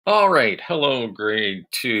All right, hello grade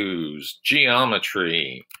twos,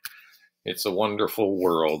 geometry. It's a wonderful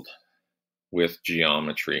world with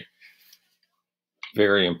geometry.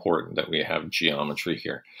 Very important that we have geometry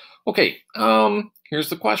here. Okay, here's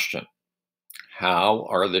the question. How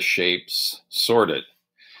are the shapes sorted?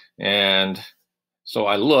 And so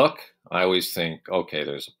I always think, okay,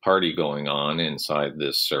 there's a party going on inside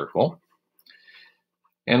this circle.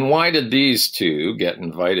 And why did these two get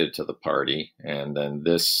invited to the party and then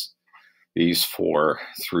these four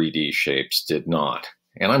 3D shapes did not?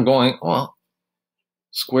 And I'm going, well,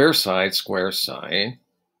 square side, square side.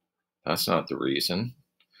 That's not the reason.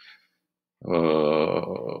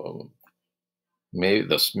 Maybe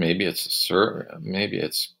it's,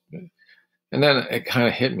 and then it kind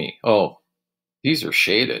of hit me. Oh, these are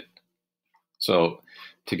shaded. So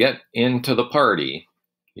to get into the party,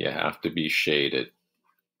 you have to be shaded.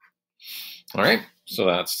 All right, so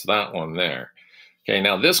that's that one there. Okay,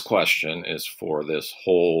 now this question is for this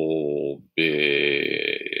whole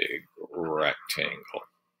big rectangle.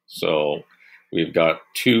 So we've got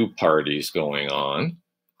two parties going on.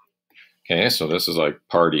 Okay, so this is like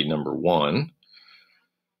party number one,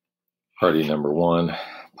 party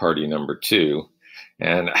number two.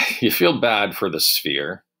 And you feel bad for the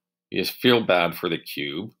sphere. You feel bad for the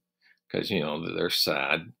cube because, you know, they're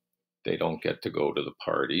sad. They don't get to go to the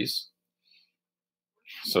parties.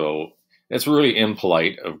 So it's really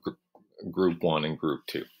impolite of group one and group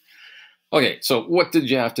two. Okay, so what did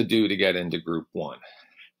you have to do to get into group one?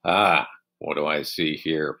 What do I see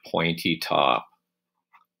here? Pointy top.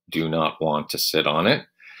 Do not want to sit on it.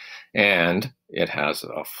 And it has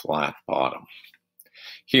a flat bottom.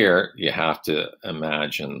 Here, you have to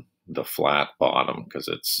imagine the flat bottom because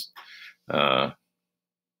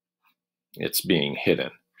it's being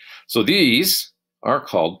hidden. So these are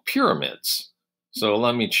called pyramids. So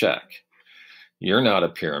let me check. You're not a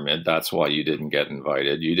pyramid. That's why you didn't get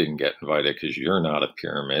invited. You didn't get invited because you're not a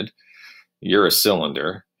pyramid. You're a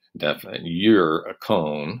cylinder. Definitely. You're a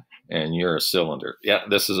cone and you're a cylinder. Yeah,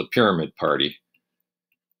 this is a pyramid party.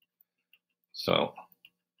 So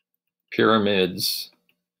pyramids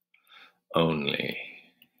only.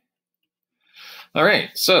 All right,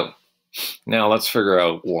 so now let's figure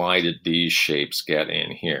out why did these shapes get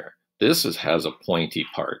in here. This has a pointy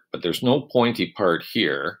part, but there's no pointy part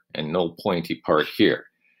here and no pointy part here.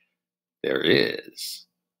 There is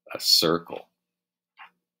a circle.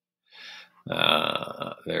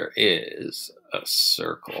 There is a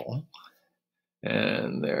circle.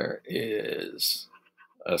 And there is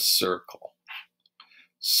a circle.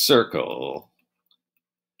 Circle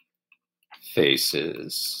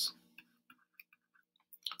faces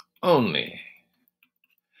only.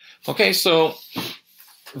 Okay, so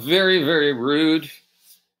very, very rude.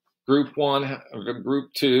 Group one,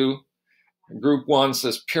 group two. Group one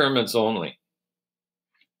says pyramids only.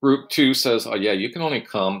 Group two says, oh yeah, you can only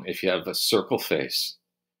come if you have a circle face.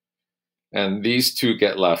 And these two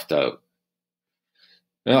get left out.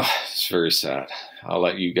 Oh, it's very sad. I'll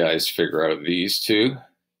let you guys figure out these two.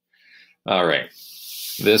 All right,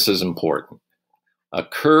 this is important. A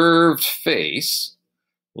curved face,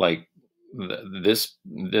 like this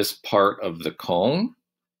part of the cone,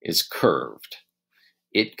 is curved.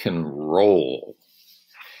 It can roll.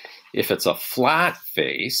 If it's a flat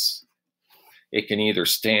face, it can either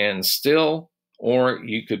stand still or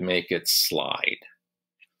you could make it slide.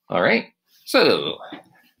 All right, so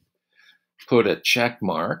put a check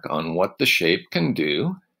mark on what the shape can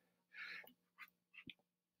do.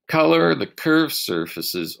 Color the curved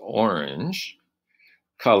surfaces orange.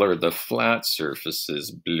 Color the flat surfaces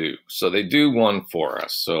blue. So they do one for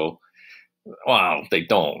us. So, well, they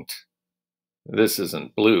don't. This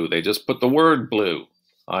isn't blue. They just put the word blue.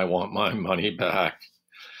 I want my money back.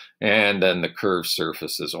 And then the curved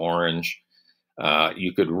surface is orange.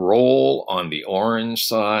 You could roll on the orange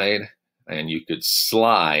side, and you could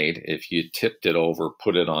slide if you tipped it over,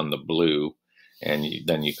 put it on the blue, and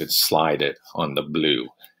then you could slide it on the blue.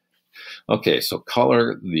 Okay, so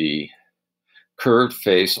color the curved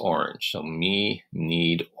face orange. So me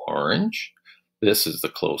need orange. This is the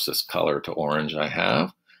closest color to orange I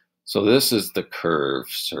have. So this is the curved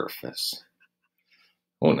surface.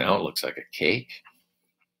 Oh, now it looks like a cake.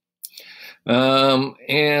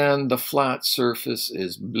 And the flat surface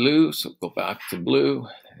is blue, so go back to blue,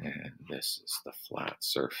 and this is the flat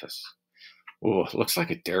surface. Oh, it looks like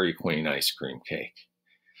a Dairy Queen ice cream cake.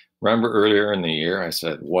 Remember earlier in the year I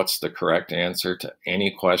said, what's the correct answer to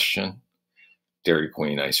any question? Dairy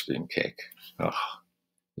Queen ice cream cake. Oh,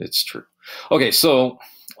 it's true. Okay, so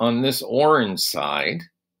on this orange side,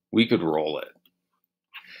 we could roll it.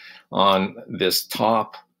 On this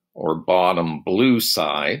top or bottom blue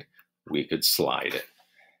side, we could slide it.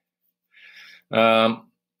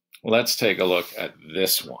 Let's take a look at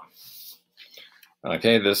this one.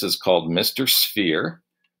 Okay, this is called Mr. Sphere,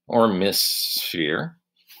 or Miss Sphere,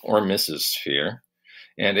 or Mrs. Sphere.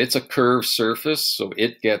 And it's a curved surface, so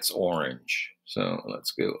it gets orange. So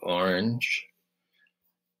let's go orange.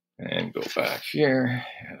 And go back here,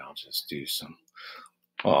 and I'll just do some,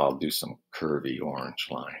 I'll do some curvy orange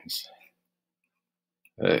lines.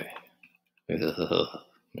 Hey,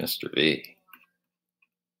 Mr. V.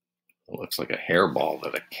 It looks like a hairball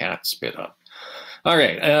that a cat spit up. All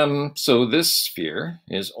right, so this sphere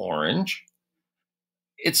is orange.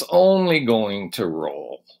 It's only going to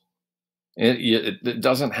roll. It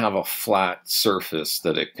doesn't have a flat surface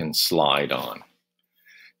that it can slide on.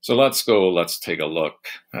 So let's take a look.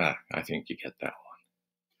 I think you get that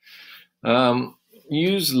one.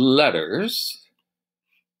 Use letters.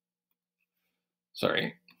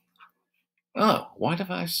 Sorry. Oh, why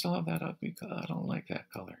did I still have that ugly color? I don't like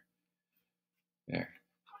that color. There,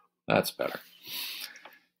 that's better.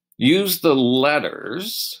 Use the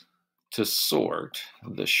letters to sort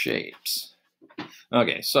the shapes.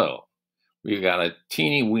 Okay, so we've got a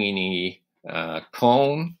teeny weeny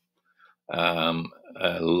cone,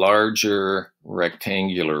 a larger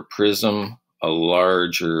rectangular prism, a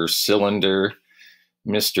larger cylinder,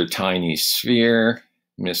 Mr. Tiny Sphere,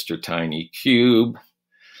 Mr. Tiny Cube,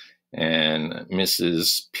 and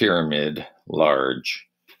Mrs. Pyramid Large.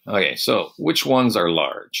 Okay, so which ones are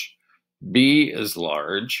large? B is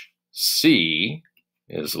large, C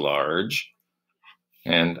is large,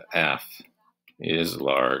 and F is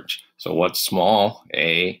large. So what's small?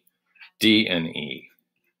 A, D, and E.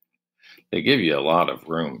 They give you a lot of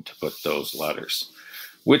room to put those letters.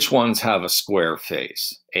 Which ones have a square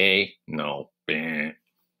face? A, no.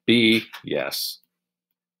 B, yes.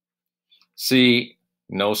 C,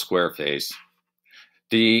 no square face.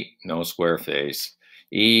 D, no square face.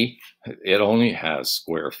 E, it only has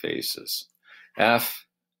square faces. F,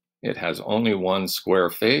 it has only one square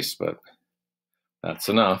face, but that's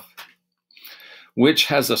enough. Which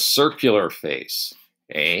has a circular face?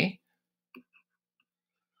 A,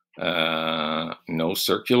 no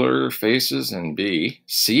circular faces, and B.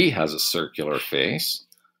 C has a circular face.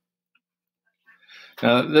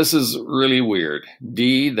 Now, this is really weird.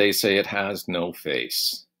 D, they say it has no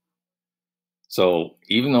face. So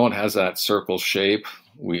even though it has that circle shape,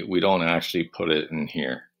 we don't actually put it in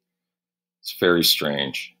here. It's very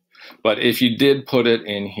strange. But if you did put it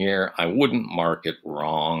in here, I wouldn't mark it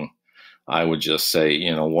wrong. I would just say,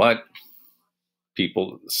 you know what?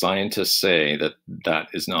 Scientists say that that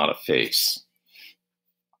is not a face.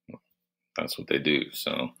 That's what they do.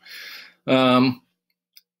 So,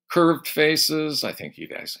 curved faces, I think you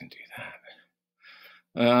guys can do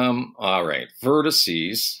that. All right,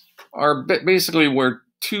 vertices are basically where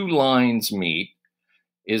two lines meet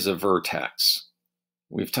is a vertex.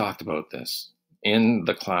 We've talked about this in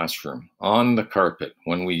the classroom, on the carpet,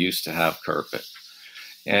 when we used to have carpet.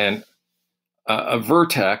 And a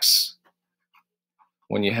vertex,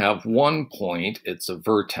 when you have one point, it's a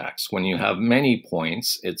vertex. When you have many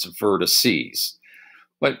points, it's vertices.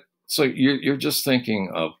 But so you're just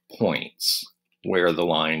thinking of points where the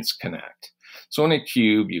lines connect. So in a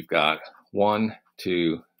cube, you've got 1,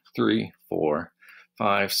 2, 3, 4,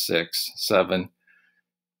 5, 6, 7,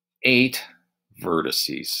 8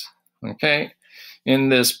 vertices. Okay. In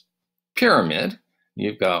this pyramid,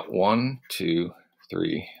 you've got 1, 2,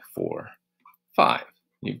 3, 4, 5.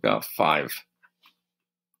 You've got 5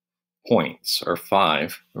 points or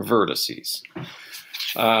 5 vertices.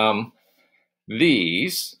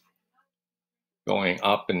 These going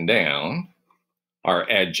up and down are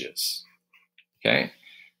edges. Okay.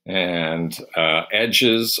 And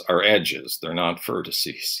edges are edges. They're not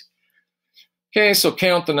vertices. Okay, so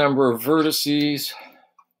count the number of vertices.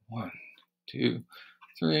 1, 2,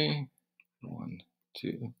 3. 1,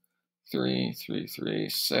 2, 3, 3, 3,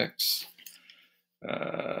 6.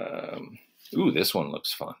 Ooh, this one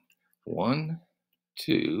looks fun. 1,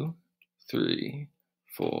 2, 3,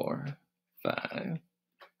 4, 5.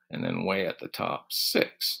 And then way at the top,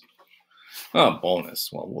 6. Oh, bonus.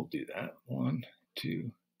 Well, we'll do that. 1,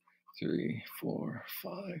 2, 3, 4,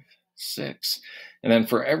 5, 6. And then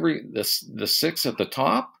for the 6 at the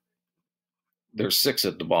top, there's 6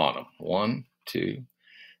 at the bottom. 1, 2,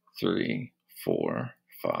 3, 4,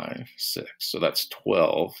 5, 6. So that's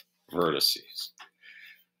 12 vertices.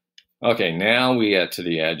 Okay, now we get to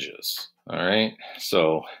the edges. All right,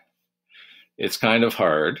 so it's kind of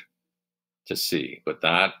hard to see, but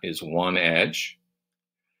that is one edge.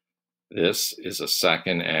 This is a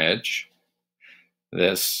second edge.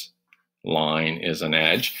 This line is an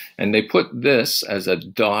edge, and they put this as a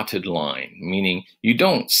dotted line, meaning you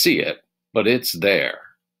don't see it, but it's there,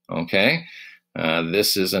 okay?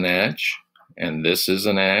 This is an edge, and this is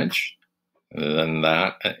an edge, and then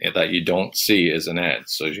that you don't see is an edge,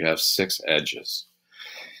 so you have 6 edges.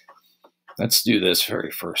 Let's do this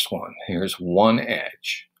very first one. Here's one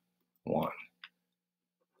edge, one.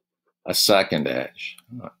 A second edge,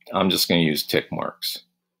 I'm just going to use tick marks.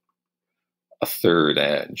 A third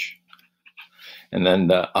edge. And then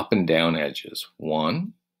the up and down edges.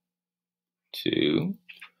 1, 2,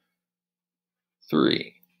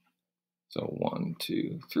 3. So 1,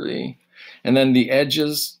 2, 3. And then the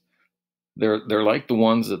edges, they're like the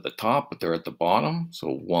ones at the top, but they're at the bottom. So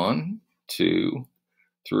 1, 2,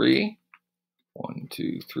 3. 1,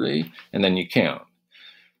 2, 3. And then you count.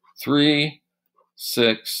 3,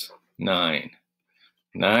 6, 9.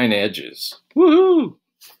 9 edges. Woohoo!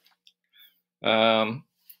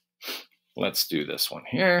 Let's do this one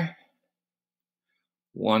here.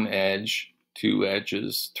 1 edge, 2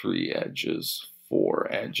 edges, 3 edges, 4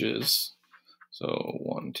 edges. So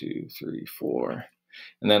 1, 2, 3, 4.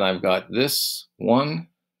 And then I've got this 1,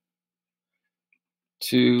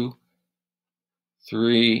 2,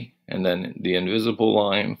 3, and then the invisible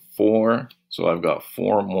line 4. So I've got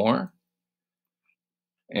 4 more.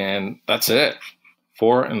 And that's it.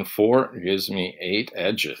 4 and 4 gives me 8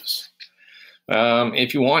 edges.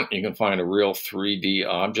 If you want, you can find a real 3D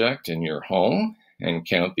object in your home and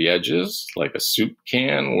count the edges. Like a soup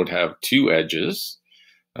can would have 2 edges.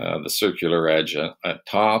 The circular edge at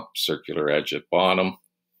top, circular edge at bottom.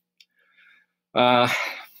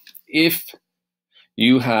 If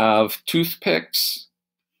you have toothpicks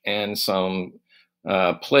and some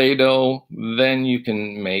Play-Doh, then you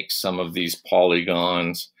can make some of these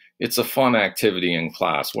polygons. It's a fun activity in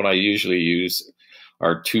class. What I usually use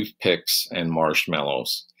are toothpicks and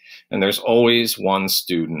marshmallows. And there's always one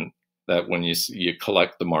student that when you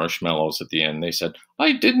collect the marshmallows at the end, they said,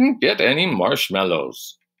 "I didn't get any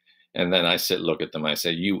marshmallows." And then I look at them, I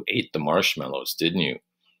say, "You ate the marshmallows, didn't you?"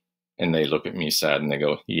 And they look at me sad and they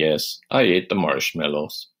go, "Yes, I ate the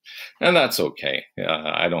marshmallows." And that's okay.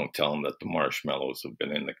 I don't tell them that the marshmallows have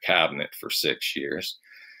been in the cabinet for 6 years.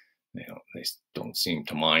 You know, they don't seem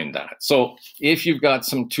to mind that. So if you've got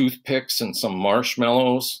some toothpicks and some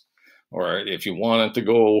marshmallows, or if you wanted to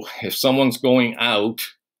go, if someone's going out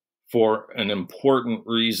for an important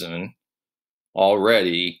reason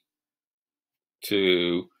already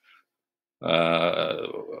to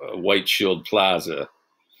White Shield Plaza,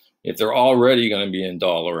 if they're already going to be in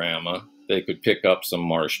Dollarama, they could pick up some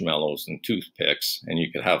marshmallows and toothpicks, and you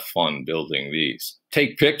could have fun building these.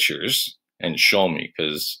 Take pictures and show me,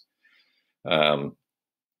 because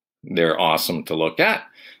they're awesome to look at.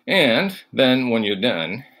 And then when you're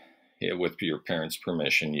done, with your parents'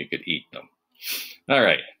 permission, you could eat them. All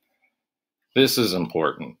right. This is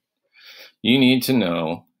important. You need to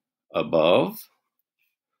know above,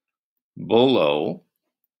 below,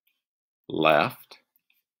 left,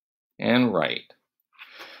 and right.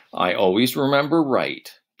 I always remember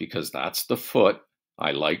right because that's the foot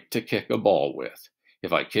I like to kick a ball with.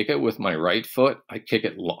 If I kick it with my right foot, I kick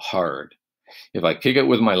it hard. If I kick it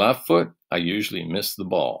with my left foot, I usually miss the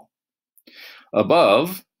ball.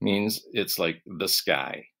 Above means it's like the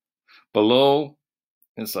sky. Below,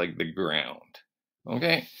 it's like the ground.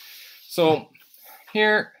 Okay? So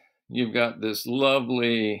here you've got this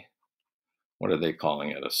lovely, what are they calling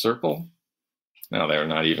it? A circle? Now they're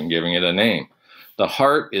not even giving it a name. The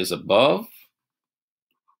heart is above.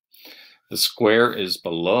 The square is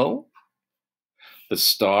below. The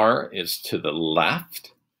star is to the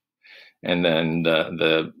left. And then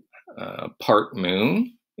the part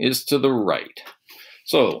moon is to the right.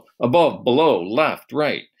 So above, below, left,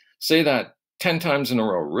 right. Say that 10 times in a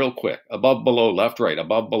row, real quick. Above, below, left, right.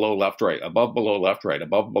 Above, below, left, right. Above, below, left, right.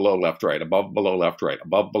 Above, below, left, right. Above, below, left, right.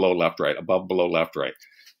 Above, below, left, right. Above, below, left, right.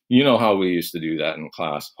 You know how we used to do that in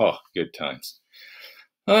class. Oh, good times.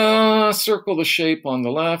 Circle the shape on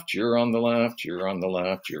the left. You're on the left. You're on the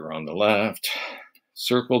left. You're on the left.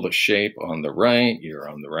 Circle the shape on the right. You're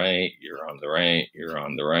on the right. You're on the right. You're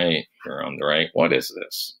on the right. You're on the right. What is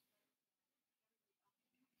this?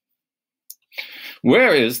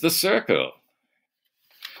 Where is the circle?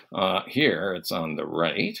 Here it's on the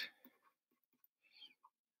right.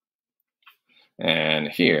 And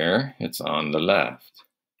here it's on the left.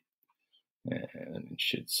 And it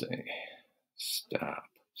should say stop.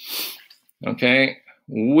 Okay.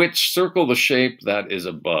 Which circle the shape that is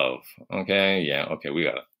above? Okay. Yeah. Okay. We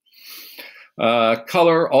got it.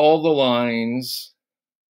 Color all the lines.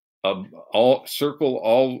 Color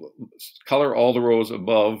all the rows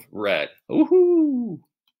above red. Woohoo!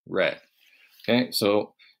 Red. Okay,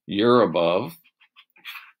 so you're above,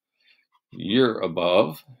 you're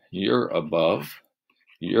above, you're above,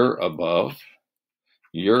 you're above,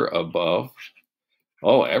 you're above.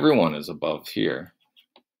 Oh, everyone is above here.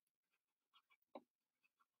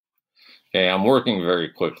 Okay, I'm working very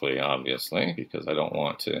quickly, obviously, because I don't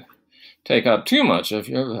want to take up too much of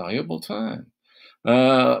your valuable time.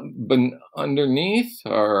 But underneath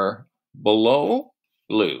are below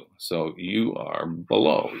blue. So you are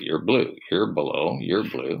below, you're blue, you're below, you're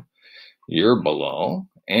blue, you're below,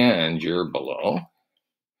 and you're below,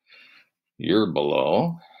 you're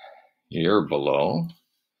below, you're below,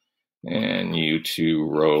 and you two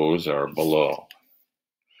rows are below.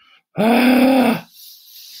 Ah!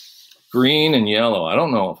 Green and yellow. I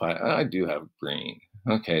don't know if I do have green.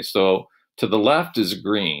 Okay, so to the left is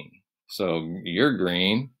green. So you're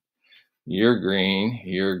green, you're green,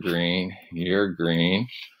 you're green, you're green,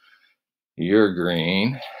 you're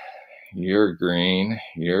green, you're green,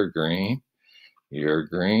 you're green, you're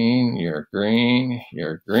green, you're green,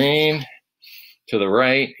 you're green. To the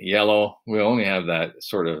right, yellow. We only have that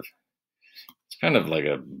sort of, it's kind of like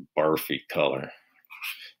a barfy color.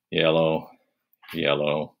 Yellow,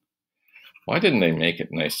 yellow. Why didn't they make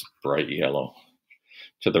it nice, bright yellow?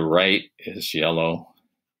 To the right is yellow,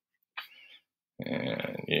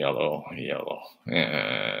 and yellow, yellow,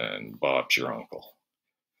 and Bob's your uncle.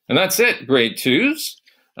 And that's it, grade twos.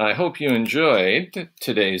 I hope you enjoyed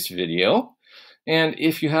today's video. And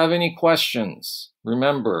if you have any questions,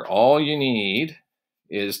 remember, all you need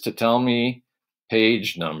is to tell me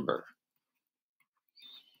page number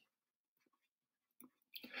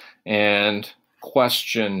and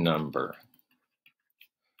question number.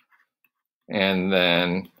 And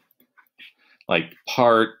then like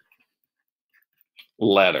part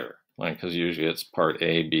letter, like, because usually it's part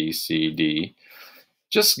A, B, C, D.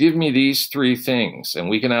 Just give me these three things, and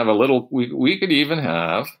we can have a little, we could even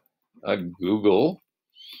have a Google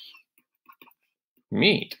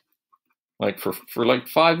Meet, like for like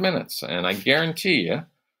 5 minutes, and I guarantee you,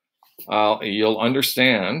 you'll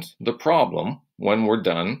understand the problem when we're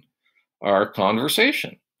done our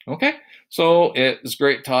conversation. Okay, so it's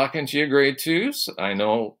great talking to you, grade twos. I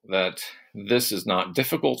know that this is not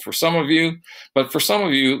difficult for some of you, but for some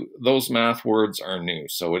of you, those math words are new,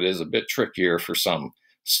 so it is a bit trickier for some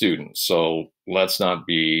students. So let's not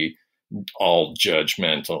be all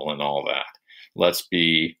judgmental and all that. Let's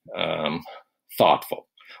be thoughtful.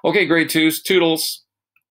 Okay, grade twos, toodles.